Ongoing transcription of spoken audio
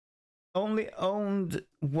Only owned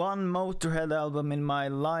one Motörhead album in my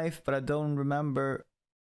life, but I don't remember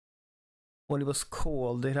what it was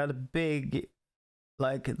called. It had a big,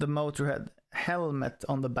 like the Motörhead helmet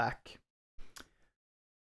on the back.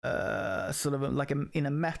 Sort of like in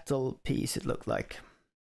a metal piece, it looked like.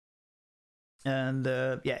 And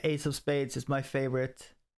yeah, Ace of Spades is my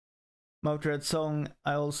favorite Motörhead song.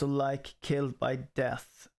 I also like Killed by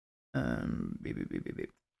Death.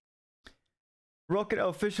 Rocket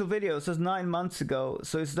official video says 9 months ago.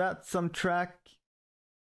 So is that some track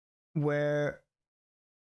where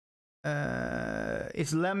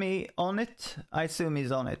is Lemmy on it? I assume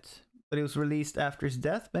he's on it, but it was released after his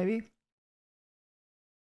death, maybe.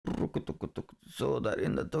 Saw that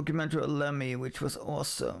in the documentary of Lemmy, which was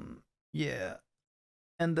awesome. Yeah.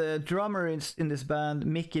 And the drummer in this band,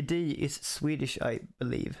 Mickey D, is Swedish, I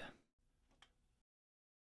believe.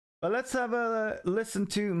 But let's have a listen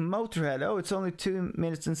to Motörhead. Oh, it's only 2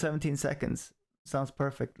 minutes and 17 seconds. Sounds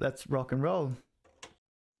perfect. Let's rock and roll.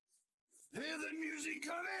 Hear the music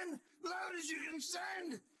coming, loud as you can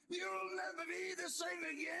stand. You'll never be the same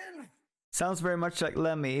again. Sounds very much like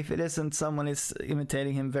Lemmy. If it isn't, someone is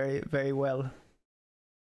imitating him very, very well.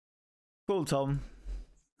 Cool, Tom.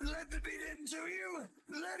 Let the beat into you.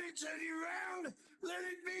 Let it turn you round. Let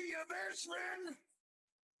it be your best friend.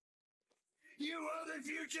 You are the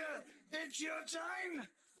future. It's your time.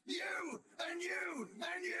 You and you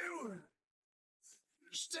and you.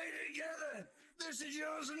 Stay together. This is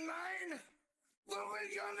yours and mine. What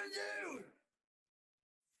we're gonna do?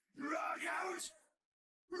 Rock out.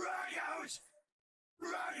 Rock out.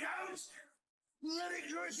 Rock out. Let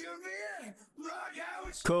it crush your fear. Rock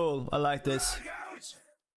out. Cool. I like this. Rock out.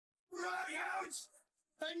 Rock out.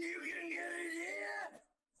 And you can get it here.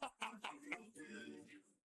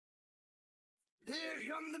 Here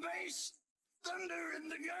come the bass, thunder in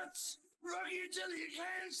the guts, rock you till you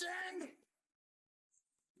can't stand.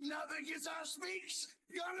 Now the guitar speaks,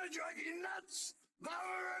 gonna drive you nuts,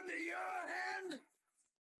 power under your hand.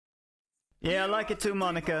 Yeah, I like it too,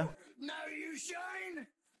 Monica. Now you shine,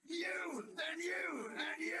 you and you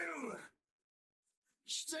and you.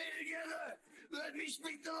 Stay together, let me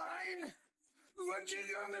speak the line. What you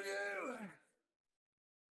gonna do?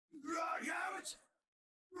 Rock out,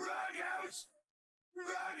 rock out.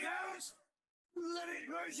 Rock out! Let it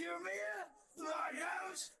crush your fear! Rock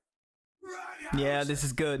out! Rock out! Yeah, this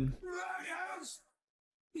is good. Rock out!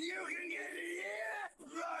 You can get it here!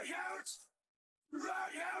 Rock out!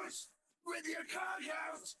 Rock out! With your cock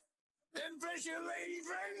out! Impress your lady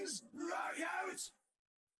friends! Rock out!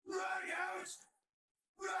 Rock out!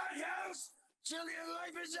 Rock out! Till your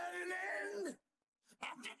life is at an end!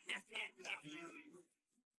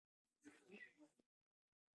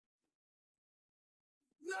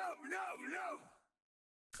 No.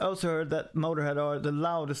 I also heard that Motörhead are the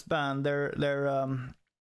loudest band. Their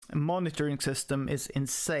monitoring system is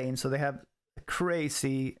insane, so they have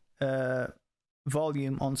crazy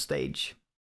volume on stage.